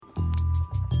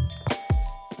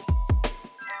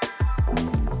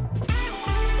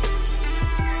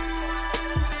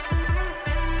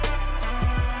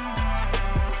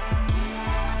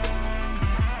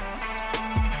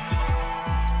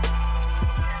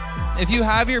If you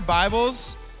have your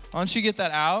Bibles, why don't you get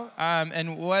that out?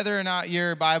 And whether or not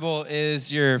your Bible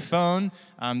is your phone,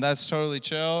 that's totally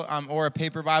chill, or a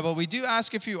paper Bible. We do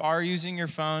ask if you are using your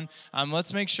phone.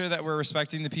 Let's make sure that we're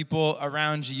respecting the people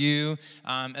around you,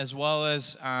 as well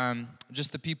as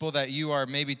just the people that you are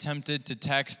maybe tempted to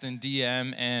text and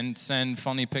DM and send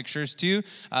funny pictures to.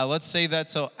 Let's save that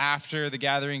till after the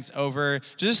gathering's over,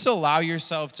 just to allow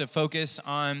yourself to focus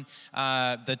on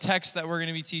the text that we're going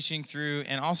to be teaching through,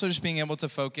 and also just being able to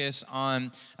focus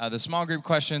on the small group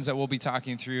questions that we'll be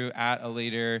talking through at a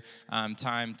later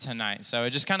time tonight. So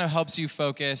it just kind of helps you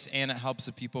focus, and it helps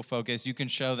the people focus. You can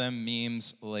show them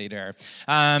memes later.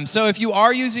 So if you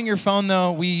are using your phone,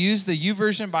 though, we use the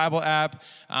YouVersion Bible app.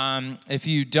 If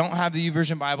you don't have the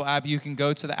YouVersion Bible app, you can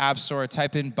go to the App Store,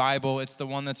 type in Bible. It's the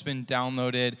one that's been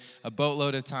downloaded a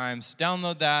boatload of times.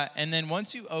 Download that, and then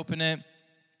once you open it,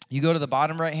 you go to the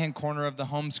bottom right-hand corner of the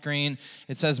home screen.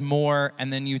 It says More,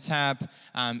 and then you tap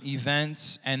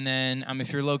Events, and then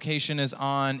if your location is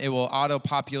on, it will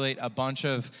auto-populate a bunch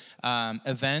of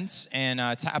events, and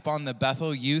tap on the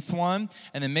Bethel Youth one,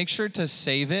 and then make sure to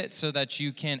save it so that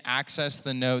you can access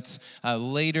the notes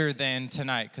later than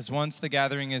tonight, because once the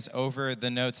gathering is over, the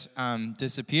notes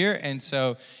disappear, and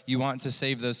so you want to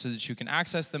save those so that you can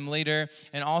access them later,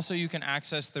 and also you can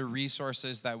access the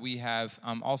resources that we have,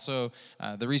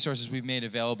 the resources we've made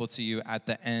available to you at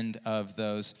the end of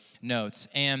those notes.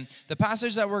 And the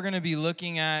passage that we're going to be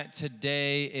looking at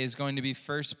today is going to be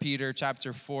 1 Peter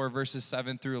chapter 4, verses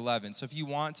 7 through 11. So if you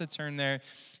want to turn there,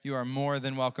 you are more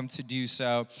than welcome to do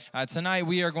so. Tonight,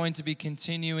 we are going to be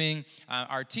continuing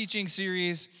our teaching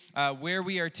series where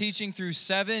we are teaching through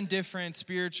 7 different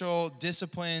spiritual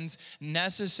disciplines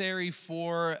necessary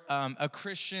for a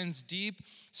Christian's deep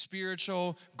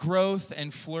spiritual growth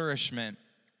and flourishment.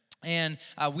 And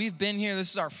we've been here,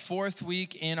 this is our 4th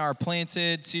week in our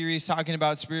Planted series talking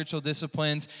about spiritual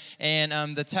disciplines.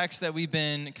 And the text that we've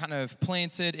been kind of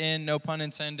planted in, no pun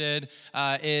intended,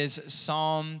 is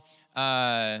Psalm,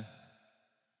 I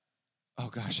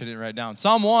didn't write it down.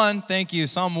 Psalm 1, thank you.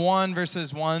 Psalm 1,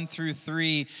 verses 1 through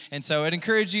 3. And so I'd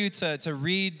encourage you to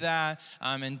read that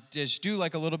and just do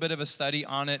like a little bit of a study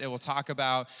on it. It will talk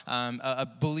about a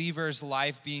believer's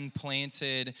life being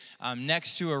planted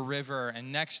next to a river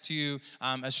and next to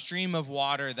a stream of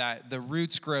water that the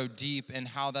roots grow deep, and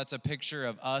how that's a picture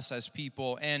of us as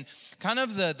people. And kind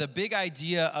of the big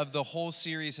idea of the whole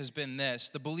series has been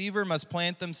this: the believer must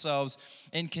plant themselves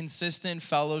in consistent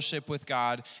fellowship with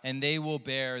God, and they will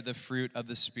bear the fruit of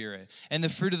the Spirit. And the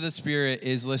fruit of the Spirit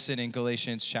is listed in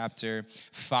Galatians chapter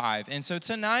 5. And so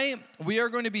tonight, we are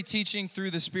going to be teaching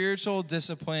through the spiritual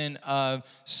discipline of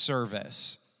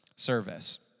service.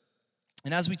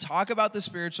 And as we talk about the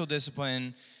spiritual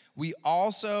discipline, we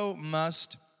also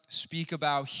must speak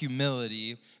about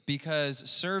humility, because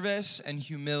service and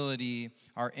humility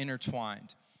are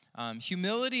intertwined.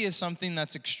 Humility is something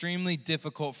that's extremely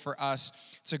difficult for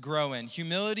us to grow in.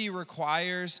 Humility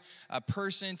requires a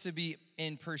person to be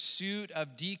in pursuit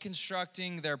of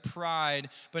deconstructing their pride,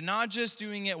 but not just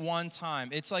doing it one time.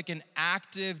 It's like an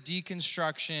active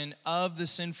deconstruction of the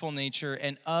sinful nature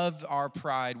and of our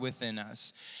pride within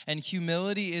us. And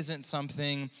humility isn't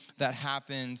something that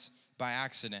happens by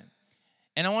accident.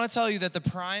 And I want to tell you that the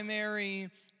primary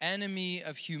enemy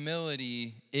of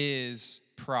humility is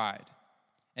pride.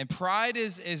 And pride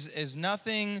is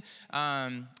nothing,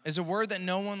 is a word that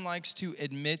no one likes to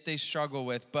admit they struggle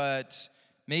with, but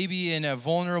maybe in a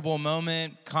vulnerable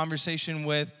moment, conversation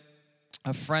with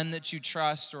a friend that you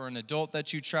trust or an adult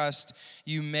that you trust,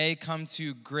 you may come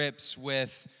to grips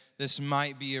with this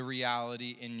might be a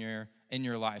reality in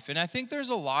your life. And I think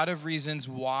there's a lot of reasons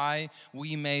why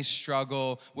we may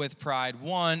struggle with pride.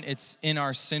 One, it's in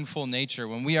our sinful nature.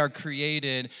 When we are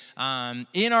created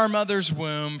in our mother's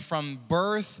womb from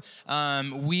birth,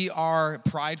 we are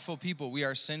prideful people. We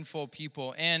are sinful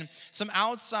people. And some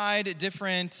outside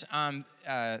different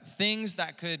things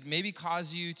that could maybe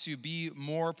cause you to be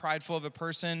more prideful of a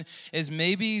person is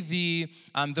maybe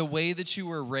the way that you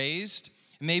were raised.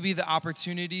 Maybe the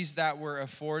opportunities that were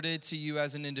afforded to you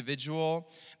as an individual.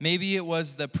 Maybe it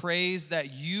was the praise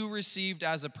that you received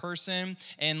as a person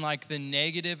and like the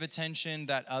negative attention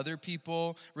that other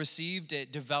people received.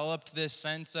 It developed this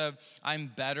sense of,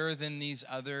 I'm better than these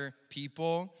other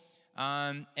people.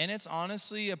 And it's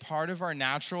honestly a part of our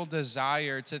natural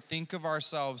desire to think of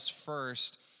ourselves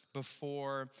first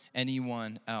before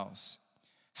anyone else.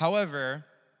 However,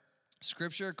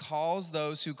 Scripture calls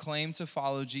those who claim to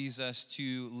follow Jesus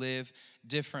to live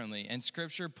differently. And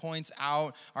Scripture points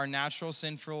out our natural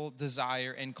sinful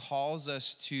desire and calls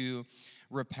us to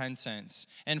repentance.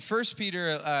 And First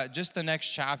Peter, just the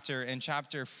next chapter, in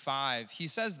chapter 5, he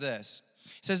says this.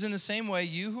 He says, in the same way,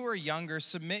 you who are younger,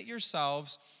 submit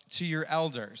yourselves to your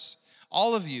elders.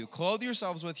 All of you, clothe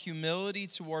yourselves with humility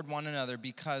toward one another,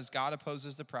 because God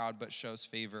opposes the proud but shows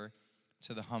favor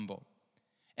to the humble.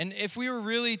 And if we were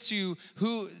really to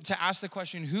ask the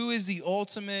question, who is the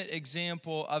ultimate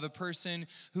example of a person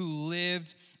who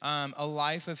lived a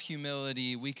life of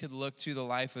humility, we could look to the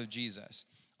life of Jesus.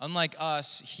 Unlike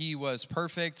us, he was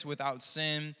perfect without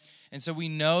sin. And so we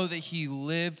know that he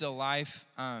lived a life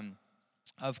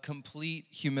of complete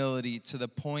humility to the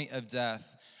point of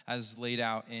death, as laid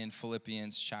out in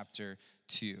Philippians chapter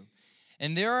 2.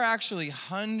 And there are actually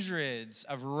hundreds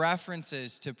of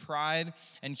references to pride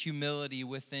and humility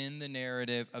within the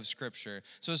narrative of Scripture.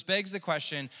 So this begs the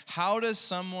question, how does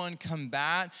someone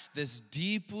combat this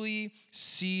deeply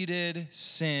seated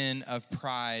sin of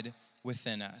pride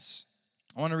within us?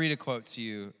 I want to read a quote to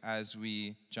you as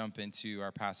we jump into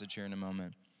our passage here in a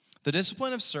moment. The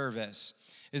discipline of service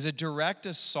is a direct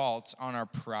assault on our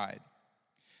pride.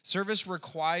 Service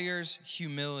requires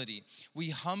humility.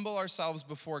 We humble ourselves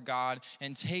before God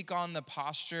and take on the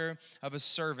posture of a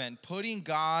servant, putting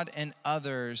God and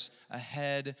others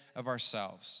ahead of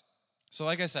ourselves. So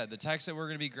like I said, the text that we're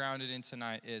going to be grounded in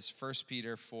tonight is 1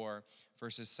 Peter 4,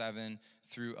 verses 7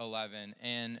 through 11.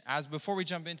 And before we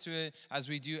jump into it, as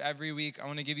we do every week, I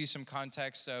want to give you some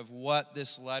context of what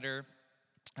this letter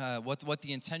what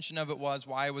the intention of it was,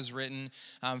 why it was written.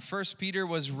 First Peter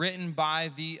was written by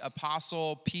the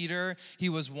apostle Peter. He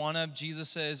was one of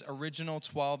Jesus's original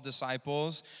 12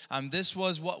 disciples. This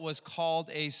was what was called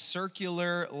a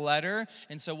circular letter.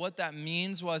 And so what that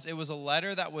means was it was a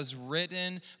letter that was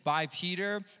written by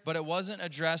Peter, but it wasn't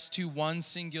addressed to one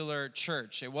singular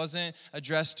church. It wasn't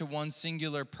addressed to one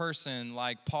singular person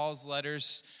like Paul's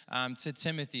letters to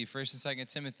Timothy, 1st and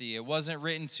 2nd Timothy. It wasn't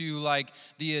written to like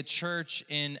the church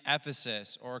in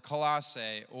Ephesus or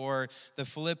Colossae or the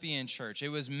Philippian church. It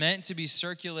was meant to be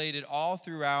circulated all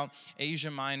throughout Asia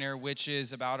Minor, which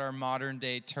is about our modern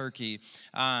day Turkey.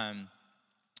 And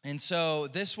so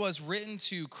this was written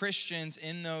to Christians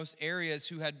in those areas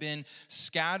who had been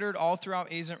scattered all throughout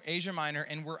Asia Minor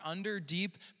and were under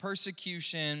deep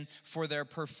persecution for their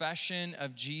profession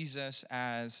of Jesus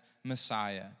as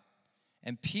Messiah.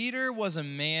 And Peter was a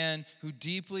man who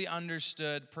deeply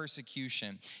understood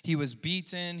persecution. He was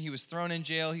beaten, he was thrown in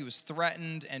jail, he was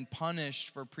threatened and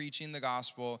punished for preaching the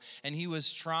gospel. And he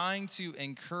was trying to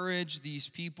encourage these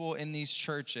people in these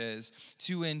churches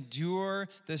to endure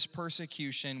this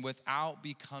persecution without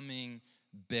becoming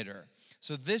bitter.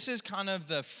 So this is kind of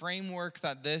the framework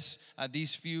that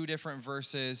these few different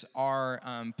verses are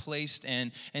placed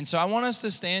in. And so I want us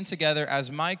to stand together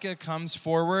as Micah comes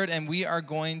forward, and we are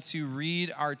going to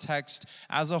read our text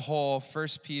as a whole, 1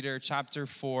 Peter chapter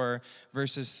 4,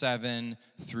 verses 7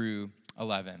 through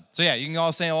 11. So yeah, you can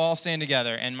all stand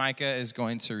together, and Micah is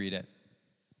going to read it.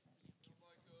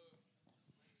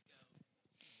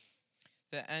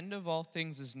 The end of all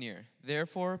things is near.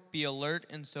 Therefore, be alert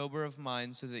and sober of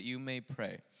mind so that you may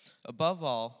pray. Above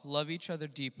all, love each other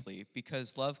deeply,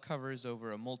 because love covers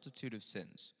over a multitude of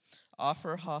sins.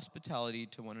 Offer hospitality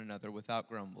to one another without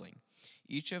grumbling.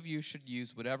 Each of you should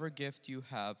use whatever gift you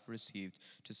have received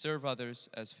to serve others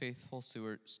as faithful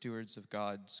stewards of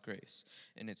God's grace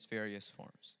in its various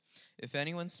forms. If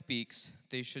anyone speaks,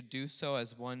 they should do so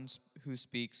as one who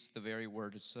speaks the very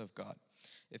words of God.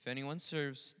 If anyone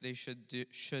serves, they should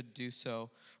do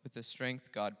so with the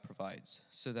strength God provides,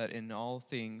 so that in all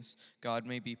things God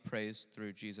may be praised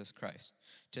through Jesus Christ.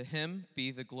 To him be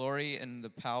the glory and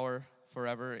the power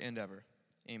forever and ever.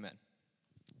 Amen.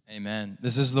 Amen.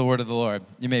 This is the word of the Lord.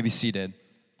 You may be seated.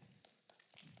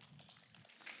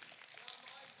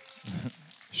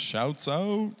 Shouts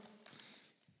out.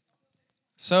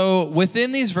 So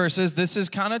within these verses, this is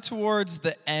kind of towards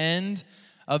the end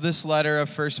of this letter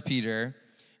of 1 Peter.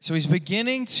 So he's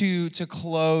beginning to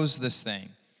close this thing.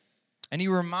 And he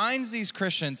reminds these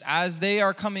Christians, as they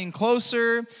are coming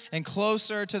closer and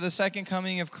closer to the second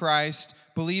coming of Christ,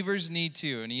 believers need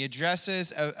to. And he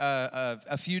addresses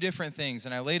a few different things,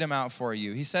 and I laid them out for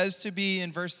you. He says to be,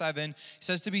 in verse 7, he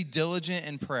says to be diligent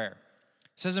in prayer. He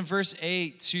says in verse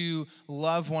 8 to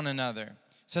love one another.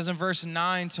 It says in verse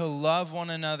 9 to love one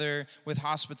another with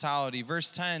hospitality.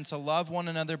 Verse 10 to love one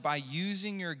another by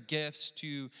using your gifts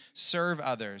to serve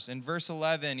others. In verse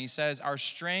 11 he says our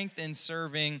strength in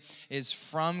serving is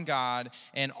from God,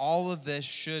 and all of this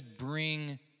should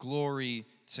bring glory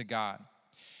to God.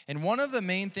 And one of the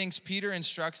main things Peter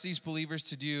instructs these believers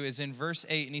to do is in verse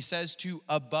 8, and he says to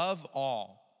above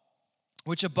all,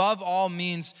 which above all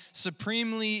means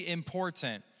supremely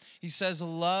important. He says,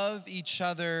 love each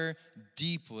other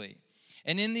deeply.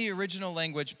 And in the original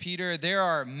language, Peter, there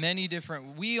are many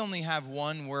different, we only have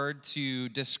one word to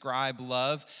describe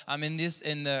love. In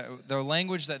the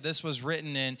language that this was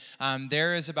written in,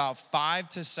 there is about 5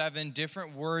 to 7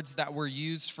 different words that were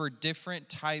used for different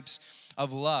types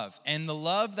of love. And the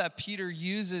love that Peter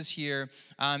uses here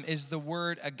is the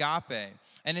word agape.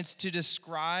 And it's to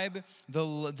describe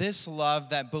this love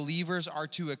that believers are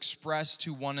to express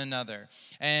to one another.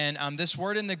 And this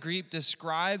word in the Greek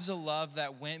describes a love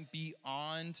that went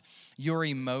beyond your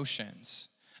emotions.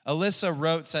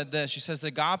 Alyssa said this. She says,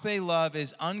 agape love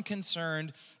is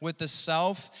unconcerned with the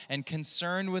self and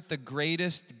concerned with the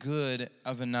greatest good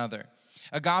of another.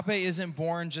 Agape isn't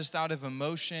born just out of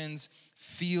emotions,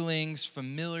 feelings,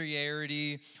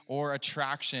 familiarity, or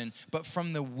attraction, but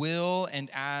from the will and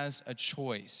as a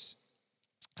choice.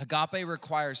 Agape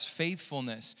requires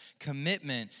faithfulness,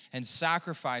 commitment, and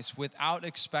sacrifice without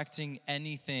expecting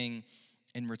anything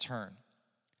in return.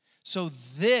 So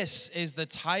this is the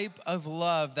type of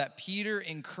love that Peter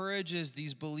encourages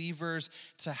these believers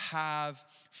to have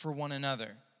for one another.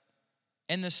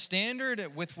 And the standard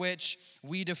with which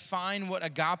we define what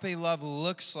agape love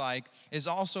looks like is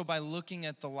also by looking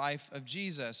at the life of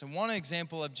Jesus. And one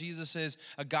example of Jesus'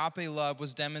 agape love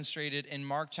was demonstrated in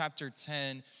Mark chapter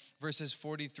 10, verses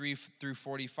 43 through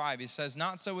 45. He says,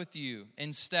 not so with you.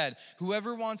 Instead,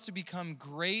 whoever wants to become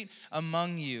great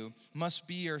among you must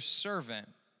be your servant.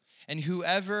 And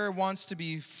whoever wants to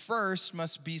be first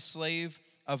must be slave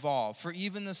of all. For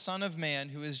even the Son of Man,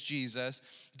 who is Jesus,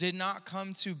 did not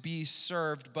come to be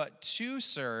served, but to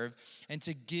serve and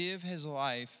to give his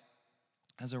life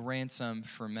as a ransom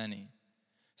for many.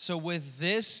 So with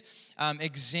this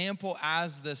example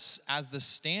as the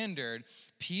standard,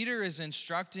 Peter is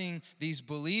instructing these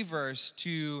believers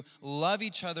to love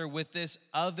each other with this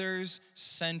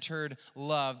others-centered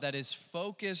love that is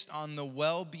focused on the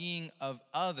well-being of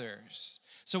others.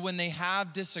 So when they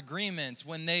have disagreements,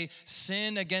 when they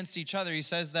sin against each other, he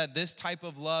says that this type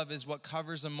of love is what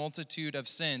covers a multitude of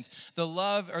sins. The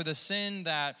love or the sin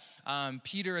that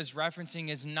Peter is referencing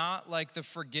is not like the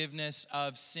forgiveness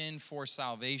of sin for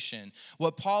salvation.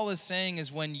 What Paul is saying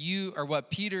is what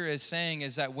Peter is saying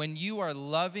is that when you are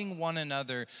loving one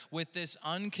another with this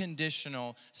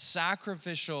unconditional,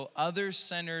 sacrificial,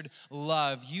 other-centered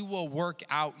love, you will work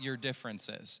out your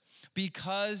differences.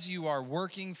 Because you are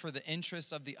working for the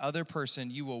interests of the other person,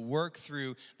 you will work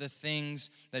through the things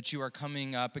that you are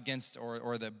coming up against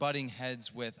or the butting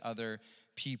heads with other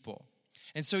people.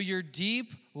 And so your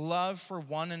deep love for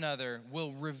one another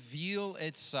will reveal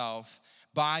itself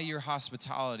by your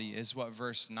hospitality, is what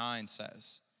verse 9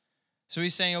 says. So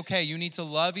he's saying, okay, you need to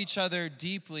love each other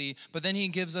deeply, but then he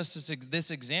gives us this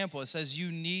example. It says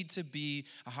you need to be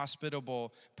a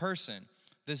hospitable person.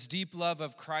 This deep love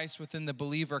of Christ within the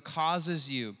believer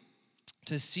causes you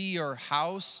to see your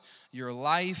house, your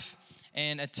life,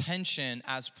 and attention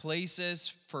as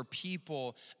places for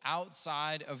people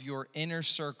outside of your inner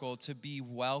circle to be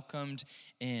welcomed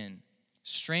in.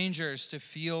 Strangers to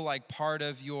feel like part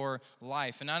of your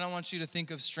life. And I don't want you to think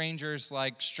of strangers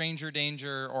like stranger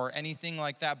danger or anything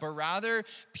like that, but rather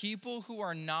people who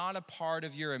are not a part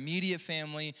of your immediate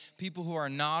family, people who are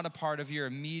not a part of your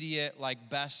immediate like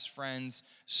best friends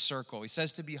circle. He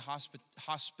says to be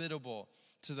hospitable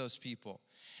to those people.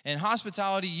 And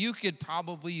hospitality, you could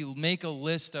probably make a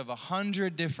list of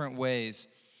 100 different ways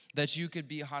that you could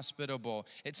be hospitable.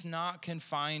 It's not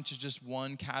confined to just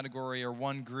one category or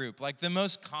one group. Like the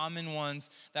most common ones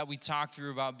that we talk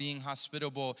through about being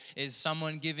hospitable is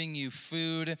someone giving you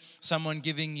food, someone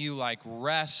giving you like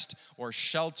rest or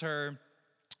shelter,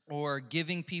 or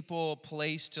giving people a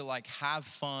place to like have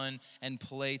fun and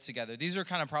play together. These are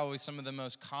kind of probably some of the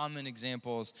most common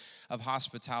examples of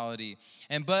hospitality.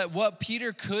 But what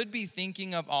Peter could be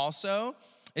thinking of also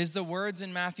is the words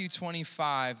in Matthew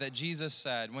 25 that Jesus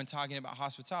said when talking about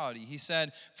hospitality. He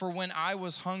said, "For when I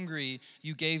was hungry,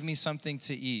 you gave me something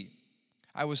to eat.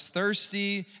 I was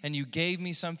thirsty, and you gave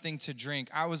me something to drink.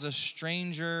 I was a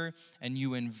stranger, and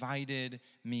you invited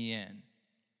me in."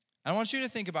 I want you to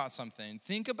think about something.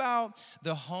 Think about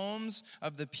the homes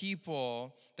of the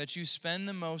people that you spend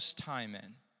the most time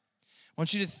in. I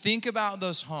want you to think about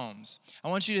those homes. I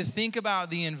want you to think about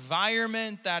the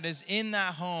environment that is in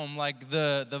that home, like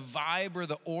the vibe or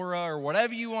the aura or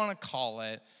whatever you want to call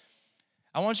it.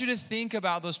 I want you to think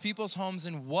about those people's homes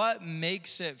and what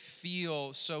makes it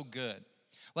feel so good.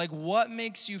 Like what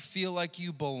makes you feel like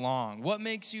you belong? What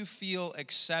makes you feel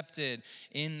accepted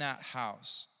in that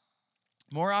house?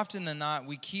 More often than not,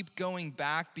 we keep going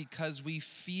back because we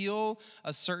feel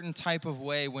a certain type of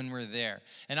way when we're there.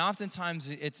 And oftentimes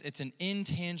it's an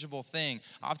intangible thing.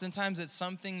 Oftentimes it's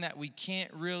something that we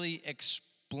can't really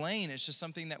explain. It's just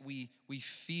something that we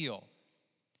feel.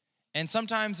 And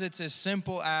sometimes it's as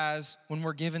simple as when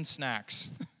we're given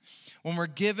snacks, when we're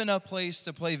given a place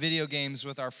to play video games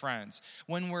with our friends,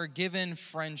 when we're given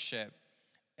friendship,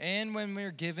 and when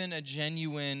we're given a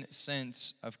genuine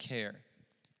sense of care.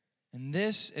 And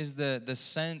this is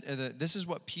this is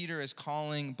what Peter is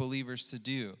calling believers to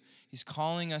do. He's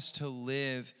calling us to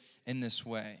live in this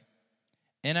way.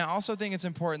 And I also think it's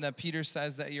important that Peter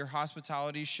says that your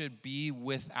hospitality should be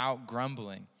without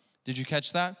grumbling. Did you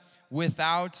catch that?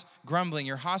 Without grumbling.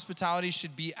 Your hospitality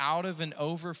should be out of an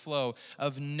overflow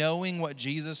of knowing what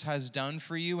Jesus has done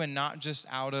for you and not just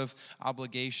out of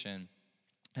obligation.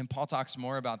 And Paul talks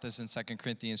more about this in 2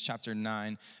 Corinthians chapter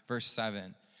 9, verse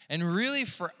 7. And really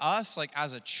for us, like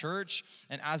as a church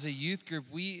and as a youth group,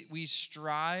 we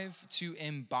strive to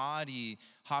embody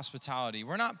hospitality.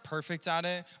 We're not perfect at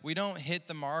it. We don't hit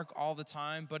the mark all the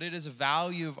time, but it is a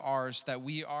value of ours that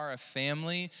we are a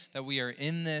family, that we are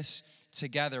in this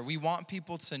together. We want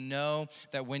people to know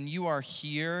that when you are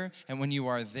here and when you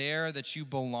are there, that you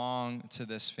belong to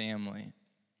this family.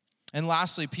 And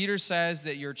lastly, Peter says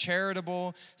that your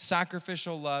charitable,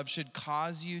 sacrificial love should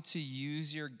cause you to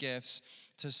use your gifts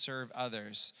to serve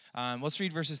others. Let's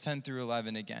read verses 10 through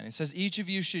 11 again. It says, each of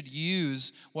you should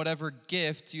use whatever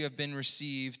gift you have been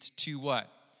received to what?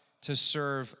 To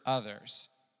serve others.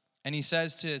 And he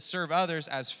says to serve others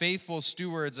as faithful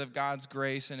stewards of God's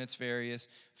grace in its various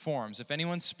forms. If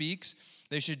anyone speaks,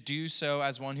 they should do so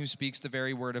as one who speaks the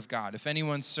very word of God. If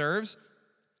anyone serves,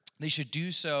 they should do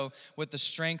so with the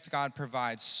strength God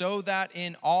provides, so that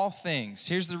in all things,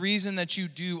 here's the reason that you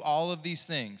do all of these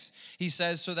things. He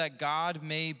says, so that God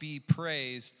may be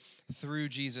praised through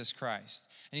Jesus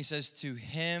Christ. And he says, to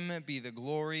him be the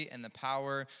glory and the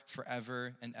power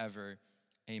forever and ever.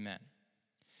 Amen.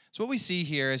 So what we see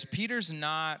here is Peter's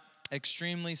not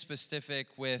extremely specific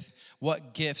with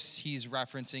what gifts he's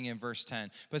referencing in verse 10.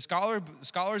 But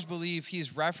scholars believe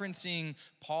he's referencing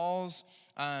Paul's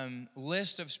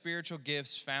list of spiritual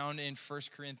gifts found in 1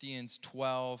 Corinthians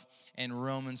 12 and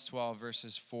Romans 12,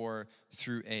 verses 4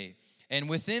 through 8. And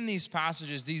within these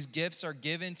passages, these gifts are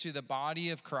given to the body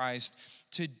of Christ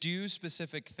to do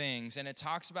specific things. And it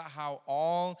talks about how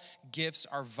all gifts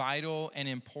are vital and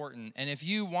important. And if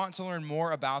you want to learn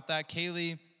more about that,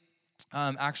 Kaylee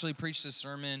actually preached a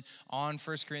sermon on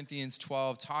 1 Corinthians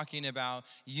 12 talking about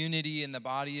unity in the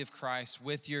body of Christ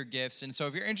with your gifts. And so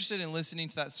if you're interested in listening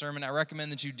to that sermon, I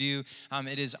recommend that you do.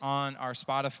 It is on our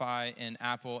Spotify and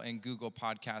Apple and Google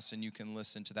podcasts, and you can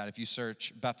listen to that. If you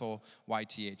search Bethel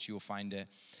YTH, you will find it.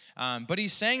 But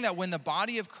he's saying that when the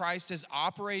body of Christ is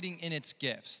operating in its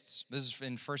gifts, this is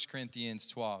in 1 Corinthians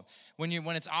 12, when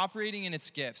it's operating in its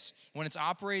gifts, when it's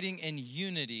operating in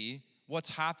unity,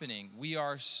 what's happening? We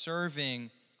are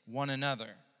serving one another.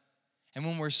 And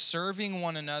when we're serving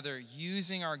one another,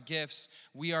 using our gifts,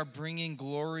 we are bringing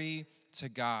glory to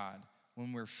God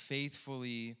when we're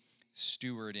faithfully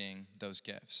stewarding those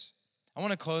gifts. I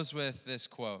want to close with this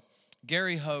quote.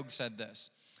 Gary Hogue said this: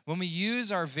 when we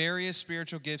use our various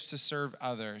spiritual gifts to serve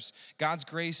others, God's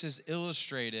grace is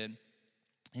illustrated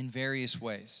in various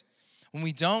ways. When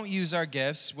we don't use our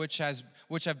gifts, which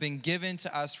have been given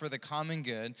to us for the common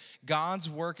good, God's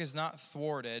work is not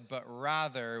thwarted, but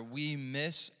rather we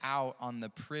miss out on the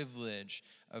privilege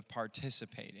of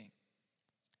participating.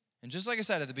 And just like I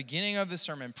said at the beginning of the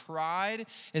sermon, pride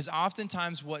is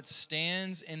oftentimes what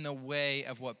stands in the way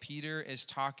of what Peter is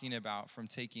talking about from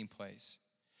taking place.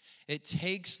 It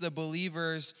takes the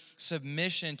believer's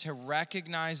submission to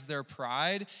recognize their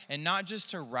pride, and not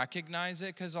just to recognize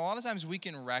it, because a lot of times we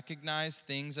can recognize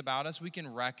things about us. We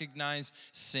can recognize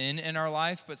sin in our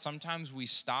life, but sometimes we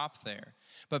stop there.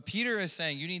 But Peter is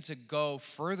saying you need to go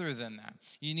further than that.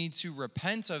 You need to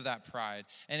repent of that pride,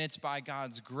 and it's by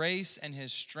God's grace and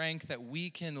his strength that we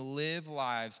can live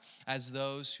lives as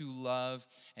those who love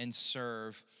and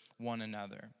serve one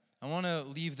another. I want to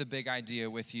leave the big idea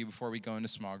with you before we go into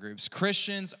small groups.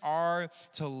 Christians are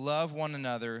to love one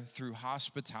another through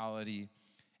hospitality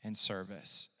and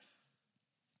service.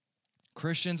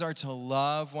 Christians are to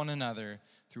love one another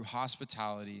through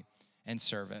hospitality and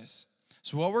service.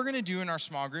 So what we're going to do in our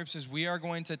small groups is we are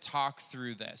going to talk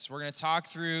through this. We're going to talk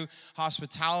through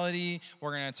hospitality. We're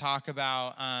going to talk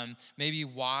about maybe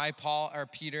why Paul or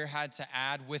Peter had to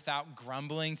add without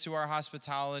grumbling to our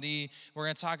hospitality. We're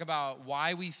going to talk about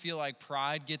why we feel like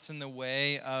pride gets in the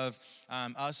way of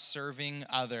us serving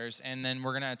others. And then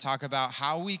we're going to talk about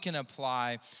how we can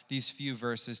apply these few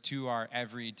verses to our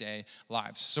everyday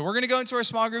lives. So we're going to go into our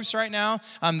small groups right now.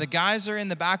 The guys are in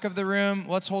the back of the room.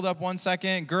 Let's hold up 1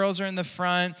 second. Girls are in the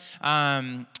front.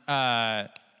 High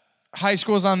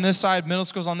school's on this side, middle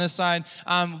school's on this side.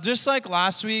 Just like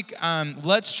last week,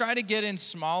 let's try to get in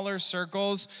smaller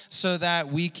circles so that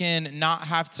we can not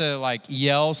have to like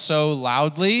yell so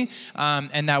loudly,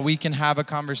 and that we can have a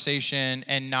conversation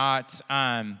and not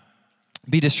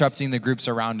be disrupting the groups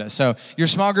around us. So your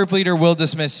small group leader will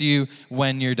dismiss you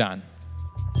when you're done.